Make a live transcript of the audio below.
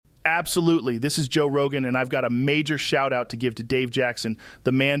Absolutely. This is Joe Rogan, and I've got a major shout out to give to Dave Jackson,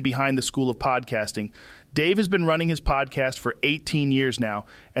 the man behind the School of Podcasting. Dave has been running his podcast for 18 years now,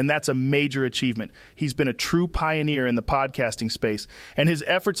 and that's a major achievement. He's been a true pioneer in the podcasting space, and his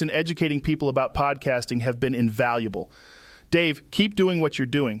efforts in educating people about podcasting have been invaluable. Dave, keep doing what you're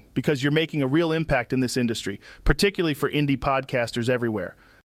doing because you're making a real impact in this industry, particularly for indie podcasters everywhere.